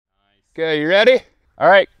Okay, you ready? All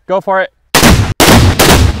right, go for it.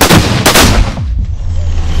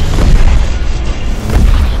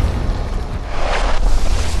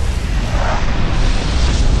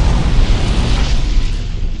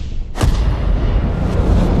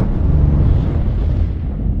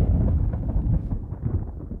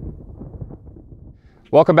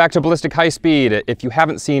 Welcome back to Ballistic High Speed. If you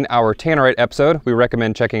haven't seen our Tannerite episode, we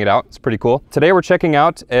recommend checking it out. It's pretty cool. Today we're checking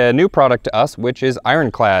out a new product to us, which is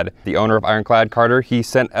Ironclad. The owner of Ironclad, Carter, he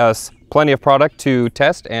sent us plenty of product to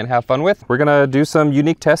test and have fun with. We're gonna do some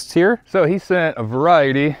unique tests here. So he sent a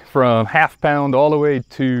variety from ½ pound all the way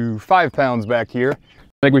to 5 pounds back here.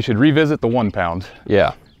 I think we should revisit the 1 pound.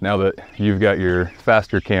 Yeah. Now that you've got your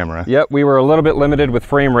faster camera. Yep, we were a little bit limited with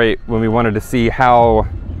frame rate when we wanted to see how,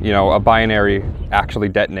 you know, a binary actually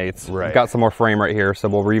detonates. Right. We've got some more frame right here, so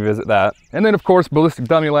we'll revisit that. And then of course, Ballistic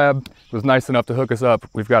Dummy Lab was nice enough to hook us up.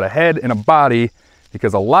 We've got a head and a body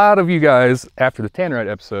because a lot of you guys, after the Tannerite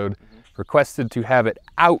episode, requested to have it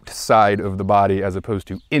outside of the body as opposed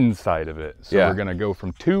to inside of it. So we're gonna go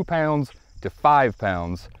from 2 pounds to 5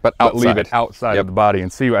 pounds, but leave it outside of the body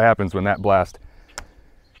and see what happens when that blast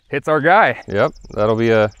hits our guy. Yep, that'll be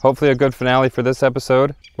hopefully a good finale for this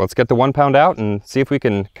episode. Let's get the 1 pound out and see if we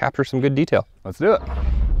can capture some good detail. Let's do it.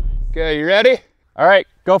 Okay, you ready? All right,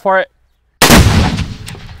 go for it.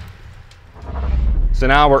 So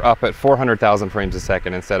now we're up at 400,000 frames a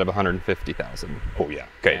second instead of 150,000. Oh yeah,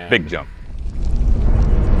 okay, big jump.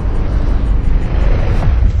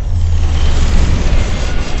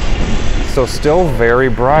 So still very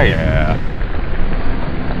bright. Yeah.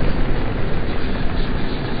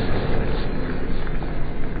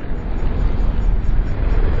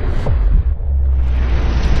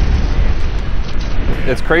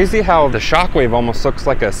 It's crazy how the shockwave almost looks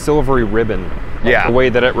like a silvery ribbon. Yeah. The way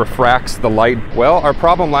that it refracts the light. Well, our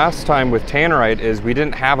problem last time with Tannerite is we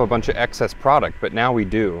didn't have a bunch of excess product, but now we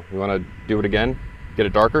do. You want to do it again? Get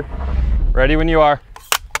it darker? Ready when you are.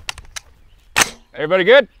 Everybody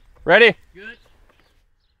good? Ready? Good.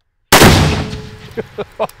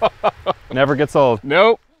 Never gets old.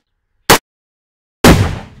 Nope.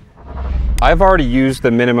 I've already used the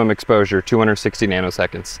minimum exposure, 260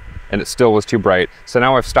 nanoseconds, and it still was too bright. So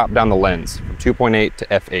now I've stopped down the lens from 2.8 to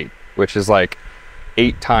f8, which is like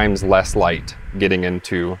 8 times less light getting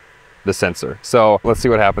into the sensor. So let's see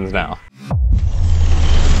what happens now.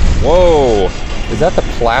 Whoa, is that the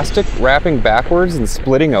plastic wrapping backwards and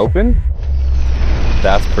splitting open?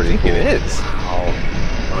 That's pretty cool. It is.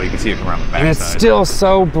 Oh, you can see it from around the back. And it's still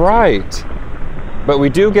so bright. But we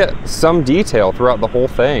do get some detail throughout the whole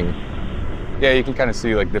thing. Yeah, you can kind of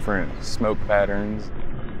see like different smoke patterns.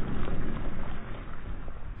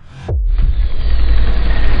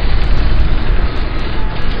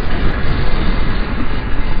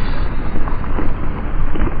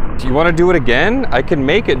 Do you want to do it again? I can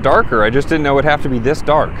make it darker. I just didn't know it would have to be this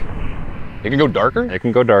dark. It can go darker? It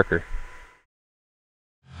can go darker.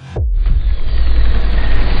 Oh,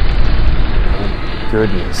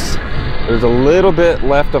 goodness. There's a little bit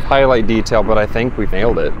left of highlight detail, but I think we've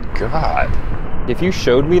nailed it. God. If you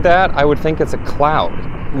showed me that, I would think it's a cloud.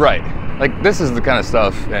 Right. Like this is the kind of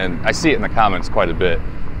stuff, and I see it in the comments quite a bit.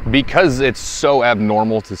 Because it's so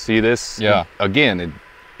abnormal to see this, again,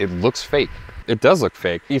 it looks fake. It does look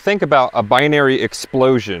fake. You think about a binary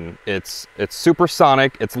explosion. It's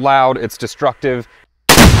supersonic, it's loud, it's destructive.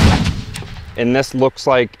 And this looks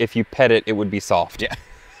like if you pet it, it would be soft. Yeah.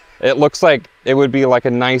 It looks like it would be like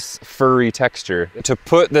a nice furry texture. To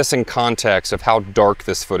put this in context of how dark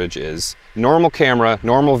this footage is, normal camera,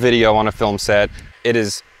 normal video on a film set, it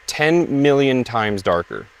is 10 million times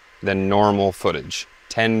darker than normal footage.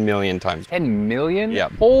 10 million times. 10 million? Yeah.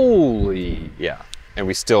 Holy. Yeah. And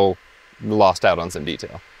we still lost out on some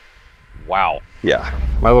detail. Wow. Yeah.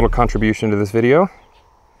 My little contribution to this video.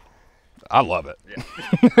 I love it.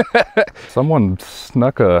 Yeah. Someone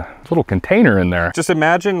snuck a little container in there. Just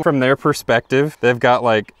imagine from their perspective, they've got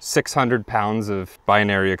like 600 pounds of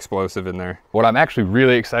binary explosive in there. What I'm actually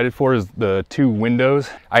really excited for is the 2 windows.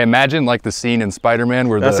 I imagine like the scene in Spider-Man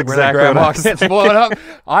where the grandma gets blown up.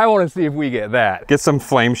 I want to see if we get that. Get some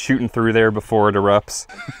flames shooting through there before it erupts.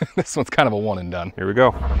 This one's kind of a one and done. Here we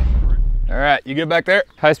go. All right, you get back there?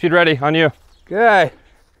 High speed ready, on you. Okay.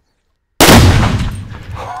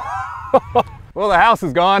 Well, the house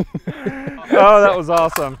is gone. Oh, that was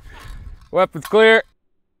awesome. Weapons clear.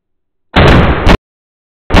 I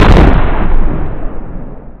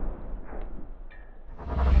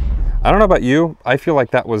don't know about you, I feel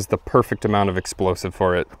like that was the perfect amount of explosive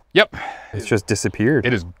for it. Yep. It's just disappeared.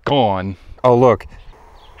 It is gone. Oh, look.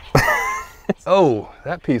 Oh,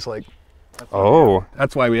 that piece, like, oh.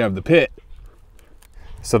 that's why we have the pit.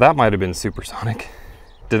 So that might have been supersonic.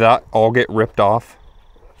 Did that all get ripped off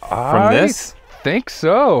from this? I think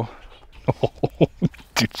so.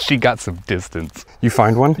 Dude, she got some distance. You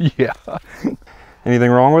find one? Yeah.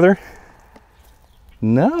 Anything wrong with her?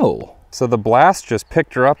 No. So the blast just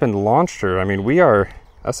picked her up and launched her. I mean,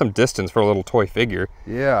 that's some distance for a little toy figure.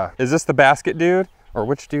 Yeah. Is this the basket dude? Or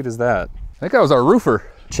which dude is that? I think that was our roofer.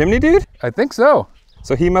 Chimney dude? I think so.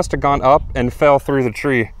 So he must have gone up and fell through the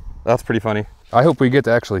tree. That's pretty funny. I hope we get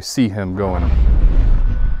to actually see him going.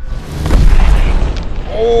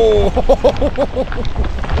 Oh!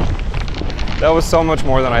 That was so much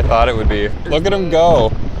more than I thought it would be. Look at him go.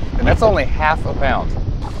 And that's only half a pound.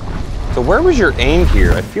 So where was your aim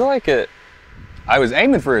here? I feel like it... I was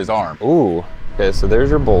aiming for his arm. Ooh. Okay, so there's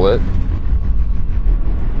your bullet.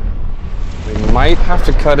 We might have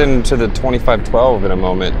to cut into the 25-12 in a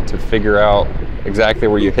moment to figure out exactly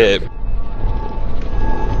where you hit.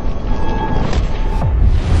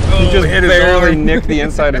 You just barely nicked the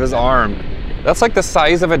inside of his arm. That's like the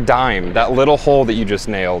size of a dime, that little hole that you just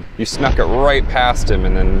nailed. You snuck it right past him,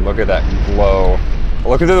 and then look at that glow.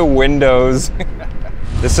 Look through the windows.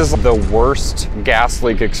 This is the worst gas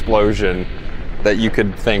leak explosion that you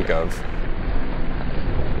could think of.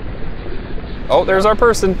 Oh, there's our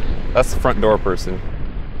person. That's the front door person.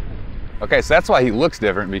 Okay, so that's why he looks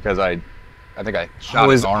different, because I think I shot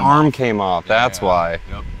his his arm. arm came off, that's why.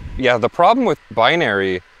 Yep. Yeah, the problem with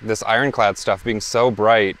binary, this ironclad stuff being so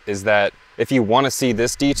bright, is that if you want to see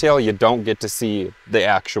this detail, you don't get to see the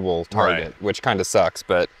actual target, Right. which kind of sucks,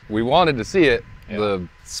 but We wanted to see it. Yeah. The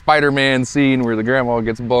Spider-Man scene where the grandma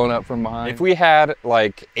gets blown up from behind. if we had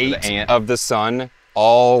like 8 ant. of the sun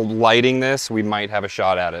all lighting this, we might have a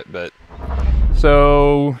shot at it, but...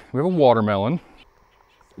 So, we have a watermelon.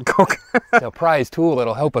 A prize tool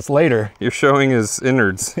that'll help us later. You're showing his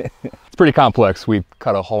innards. It's pretty complex. We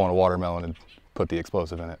cut a hole in a watermelon and put the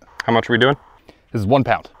explosive in it. How much are we doing? This is 1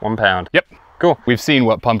 pound. 1 pound. Yep. Cool. We've seen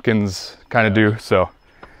what pumpkins kind of do, so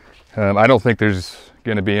I don't think there's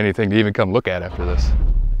going to be anything to even come look at after this.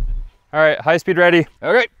 All right, high speed ready.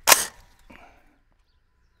 Okay.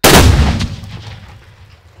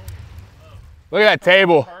 Look at that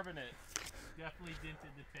table. Definitely dented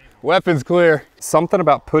the table. Weapons clear. Something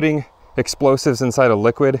about putting explosives inside a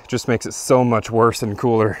liquid just makes it so much worse and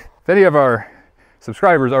cooler. If any of our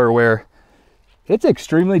subscribers are aware, it's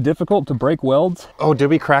extremely difficult to break welds. Oh, did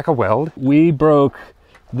we crack a weld? We broke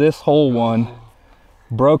this whole one,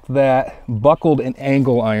 broke that, buckled an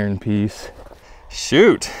angle iron piece.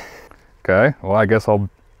 Shoot. Okay, well, I guess I'll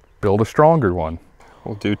build a stronger one.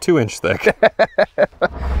 We'll do 2-inch thick.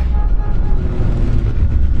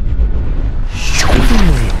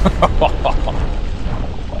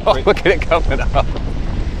 Oh, look at it coming up.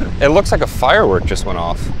 It looks like a firework just went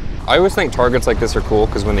off. I always think targets like this are cool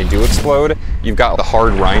because when they do explode, you've got the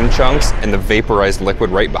hard rind chunks and the vaporized liquid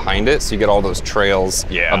right behind it, so you get all those trails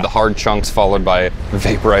Yeah. of the hard chunks followed by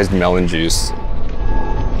vaporized melon juice.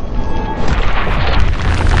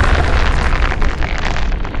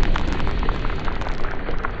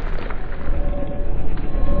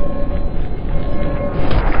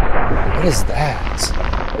 What is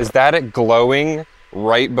that? Is that it glowing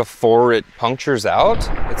right before it punctures out?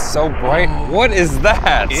 It's so bright. What is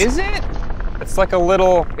that? Is it? It's like a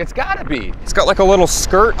little, It's gotta be. it's got like a little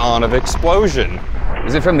skirt on of explosion.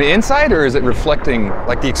 Is it from the inside or is it reflecting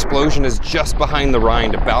Like the explosion is just behind the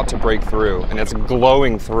rind, about to break through, and it's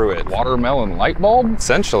glowing through it. watermelon light bulb?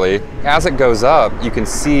 Essentially, as it goes up, you can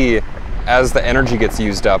see as the energy gets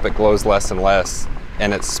used up, it glows less and less,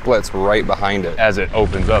 and it splits right behind it. As it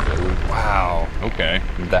opens up. Wow, okay.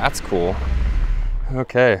 That's cool.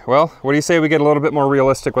 Okay, well, what do you say we get a little bit more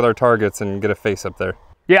realistic with our targets and get a face up there?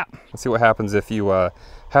 Yeah. Let's see what happens if you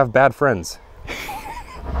have bad friends.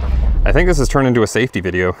 I think this has turned into a safety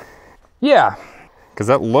video. Yeah. Because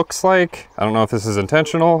that looks like, I don't know if this is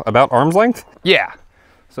intentional, about arm's length? Yeah.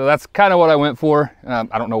 So that's kind of what I went for.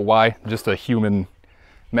 I don't know why, just a human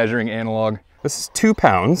measuring analog. This is 2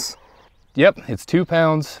 pounds. Yep, it's 2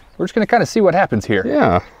 pounds. We're just gonna kind of see what happens here.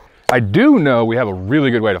 Yeah. I do know we have a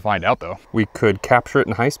really good way to find out though. We could capture it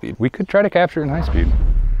in high speed. We could try to capture it in high speed.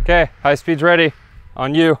 Okay, high speed's ready.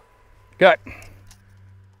 On you. Cut.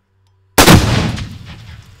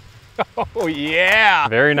 Oh yeah.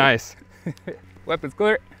 Very nice. Weapons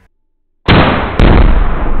clear.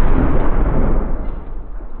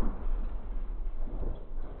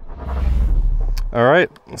 All right,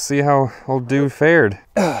 let's see how old dude fared.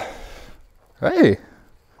 Hey.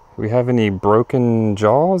 Do we have any broken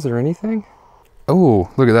jaws or anything?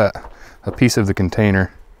 Oh, look at that. A piece of the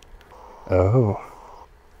container Oh.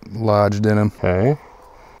 lodged in him. Okay.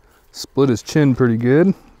 Split his chin pretty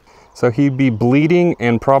good. So he'd be bleeding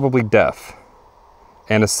and probably deaf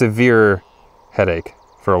and a severe headache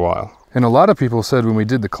for a while. And a lot of people said when we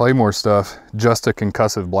did the Claymore stuff, just a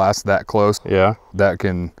concussive blast that close, Yeah. that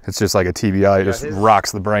can, it's just like a TBI. It just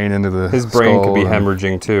rocks the brain into the His brain could be skull and-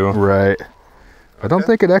 hemorrhaging too. Right. I don't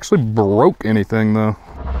think it actually broke anything though.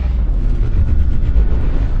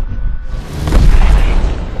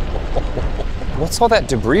 What's all that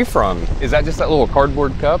debris from? Is that just that little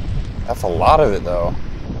cardboard cup? That's a lot of it though.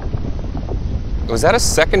 Was that a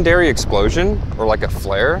secondary explosion or like a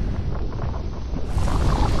flare?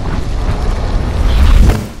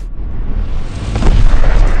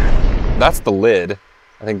 That's the lid.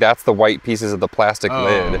 I think that's the white pieces of the plastic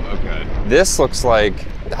lid. Okay. This looks like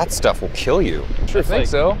that stuff will kill you. Sure think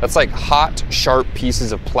so. That's like hot, sharp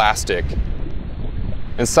pieces of plastic.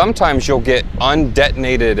 And sometimes you'll get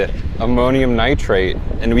undetonated ammonium nitrate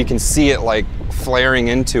and we can see it like flaring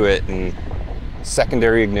into it and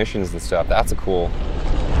secondary ignitions and stuff. That's a cool.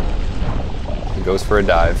 It goes for a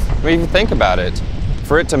dive. I mean, if you think about it,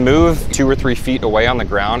 for it to move 2 or 3 feet away on the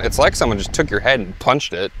ground, it's like someone just took your head and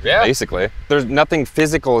punched it, basically. There's nothing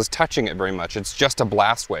physical is touching it very much. It's just a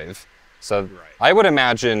blast wave. So I would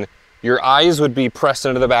imagine your eyes would be pressed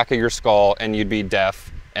into the back of your skull and you'd be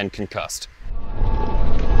deaf and concussed.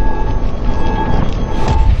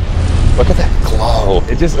 Look at that glow.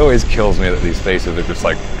 It just always kills me that these faces are just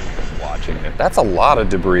like watching it. That's a lot of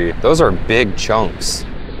debris. Those are big chunks.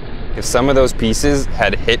 If some of those pieces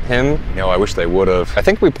had hit him, You know, I wish they would have. I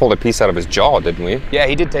think we pulled a piece out of his jaw, didn't we? Yeah,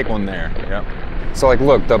 he did take one there. Yep. So like,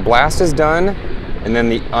 look, the blast is done, and then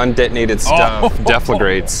the undetonated stuff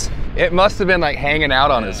deflagrates. It must have been like hanging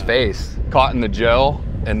out on his face, caught in the gel,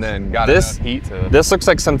 and then got enough heat to... This looks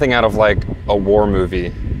like something out of like a war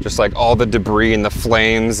movie. Just like all the debris and the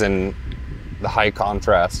flames and the high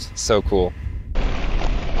contrast. So cool.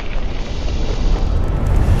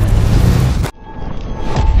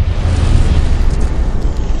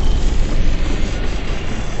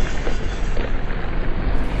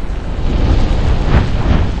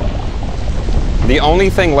 The only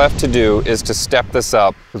thing left to do is to step this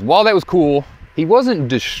up. Because while that was cool, he wasn't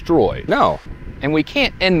destroyed. No. And we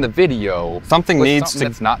can't end the video Something with needs something to...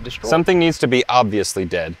 that's not destroyed. Something needs to be obviously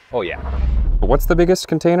dead. Oh yeah. What's the biggest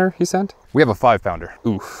container he sent? We have a 5-pounder.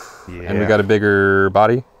 Oof. Yeah. And we got a bigger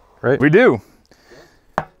body, right? We do.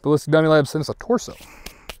 Ballistic Dummy Lab sent us a torso.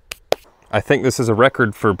 I think this is a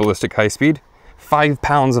record for ballistic high speed. 5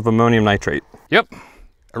 pounds of ammonium nitrate. Yep.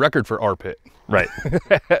 A record for our pit. Right.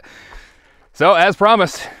 So as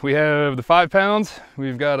promised, we have the 5 pounds.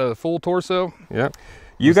 We've got a full torso. Yep.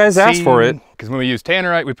 You guys asked for it. Because when we use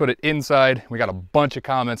tannerite, we put it inside. We got a bunch of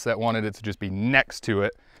comments that wanted it to just be next to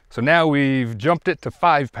it. So now we've jumped it to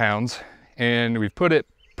 5 pounds and we've put it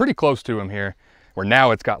pretty close to him here, where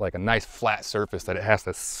now it's got like a nice flat surface that it has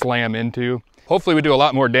to slam into. Hopefully we do a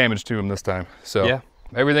lot more damage to him this time. So yeah.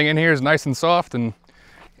 Everything in here is nice and soft and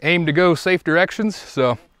aimed to go safe directions.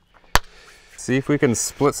 So see if we can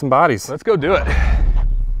split some bodies. let's go do it.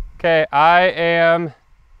 Okay, I am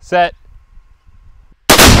set.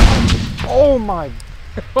 Oh my.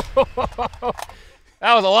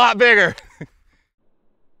 That was a lot bigger.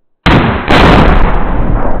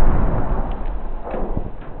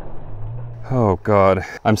 Oh God.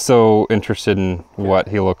 I'm so interested in what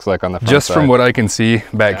he looks like on the front Just side. from what I can see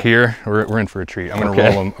back here, we're in for a treat. I'm gonna Okay.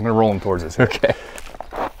 roll him. I'm gonna roll him towards us. Okay.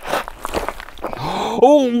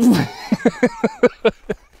 Oh!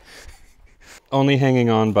 Only hanging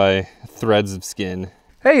on by threads of skin.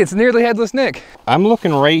 Hey, it's nearly headless Nick. I'm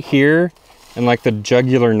looking right here in like the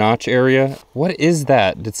jugular notch area. What is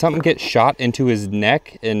that? Did something get shot into his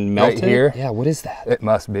neck and melted? Right here? Yeah, what is that? It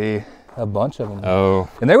must be a bunch of them. Oh.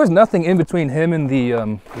 And there was nothing in between him and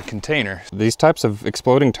the container. These types of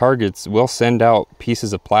exploding targets will send out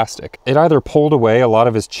pieces of plastic. It either pulled away a lot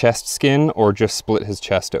of his chest skin or just split his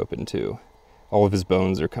chest open too. All of his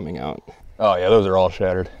bones are coming out. Oh yeah, those are all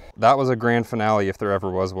shattered. That was a grand finale if there ever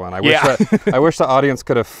was one. I Yeah. wish the audience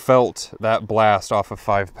could have felt that blast off of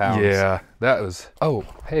 5 pounds. Yeah, that was, oh,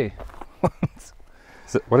 hey.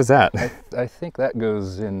 What is that? I think that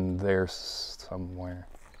goes in there somewhere.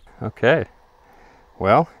 Okay.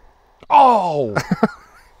 Well. Oh!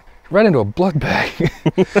 Right into a blood bag.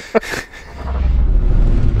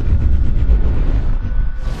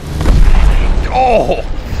 Oh!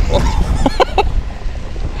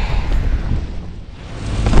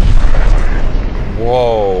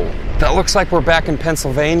 Whoa. That looks like we're back in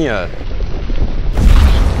Pennsylvania.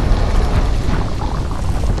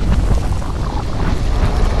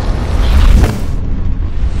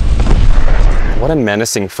 What a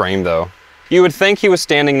menacing frame though. You would think he was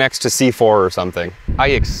standing next to C4 or something. I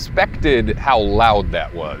expected how loud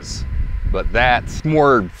that was, but that's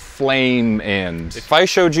more flame and... If I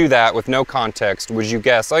showed you that with no context, would you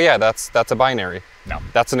guess, oh yeah, that's a binary? No.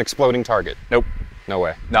 That's an exploding target? Nope. No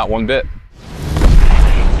way. Not one bit.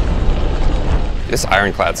 This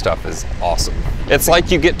ironclad stuff is awesome. It's like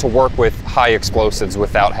you get to work with high explosives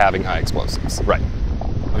without having high explosives. Right.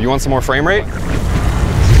 You want some more frame rate?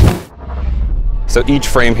 So each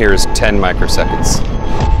frame here is 10 microseconds.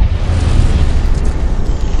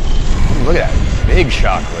 Look at that big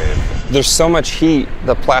shockwave. There's so much heat,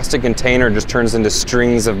 the plastic container just turns into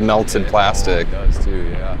strings of melted plastic. It does too,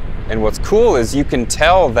 yeah. And what's cool is you can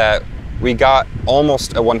tell that we got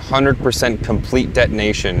almost a 100% complete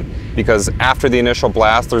detonation because after the initial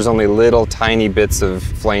blast, there's only little tiny bits of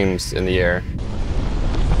flames in the air.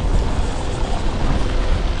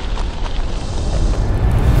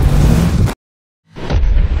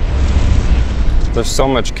 There's so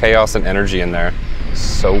much chaos and energy in there.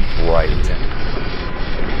 So bright.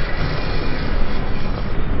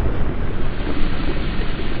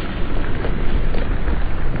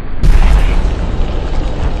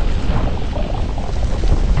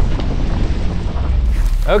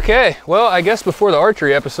 Okay, well, I guess before the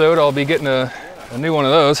archery episode, I'll be getting a new one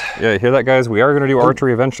of those. Yeah, you hear that, guys? We are going to do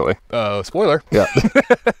archery eventually. Spoiler. Yeah.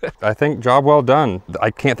 I think job well done. I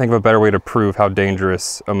can't think of a better way to prove how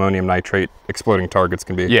dangerous ammonium nitrate exploding targets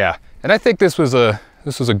can be. Yeah, and I think this was a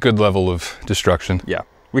good level of destruction. Yeah.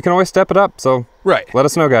 We can always step it up, so right. Let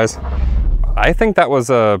us know, guys. I think that was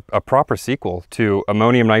a proper sequel to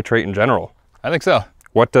ammonium nitrate in general. I think so.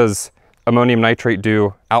 What does ammonium nitrate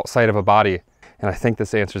do outside of a body? And I think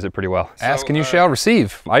this answers it pretty well. Ask and you shall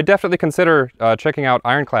receive. I definitely consider checking out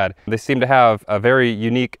Ironclad. They seem to have a very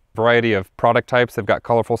unique variety of product types. They've got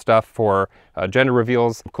colorful stuff for gender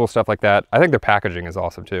reveals, cool stuff like that. I think their packaging is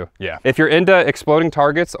awesome too. Yeah. If you're into exploding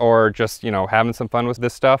targets or just, you know, having some fun with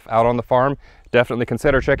this stuff out on the farm, definitely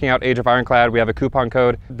consider checking out Age of Ironclad. We have a coupon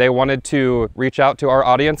code. They wanted to reach out to our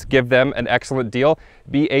audience, give them an excellent deal.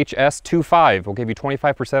 BHS25 will give you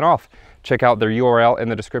 25% off. Check out their URL in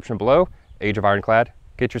the description below. Age of Ironclad.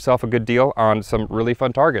 Get yourself a good deal on some really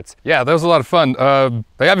fun targets. Yeah, that was a lot of fun.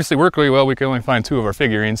 They obviously work really well. We could only find 2 of our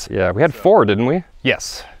figurines. Yeah, we had 4, didn't we?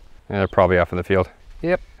 Yes. Yeah, they're probably off in the field.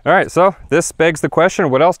 Yep. All right, so this begs the question,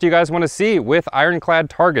 what else do you guys want to see with Ironclad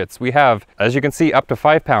targets? We have, as you can see, up to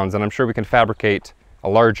 5 pounds, and I'm sure we can fabricate a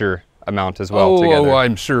larger amount as well together. Oh,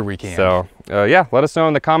 I'm sure we can. So, yeah, let us know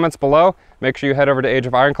in the comments below. Make sure you head over to Age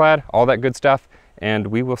of Ironclad, all that good stuff, and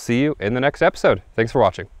we will see you in the next episode. Thanks for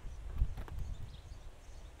watching.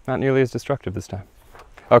 Not nearly as destructive this time.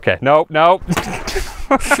 Okay, nope.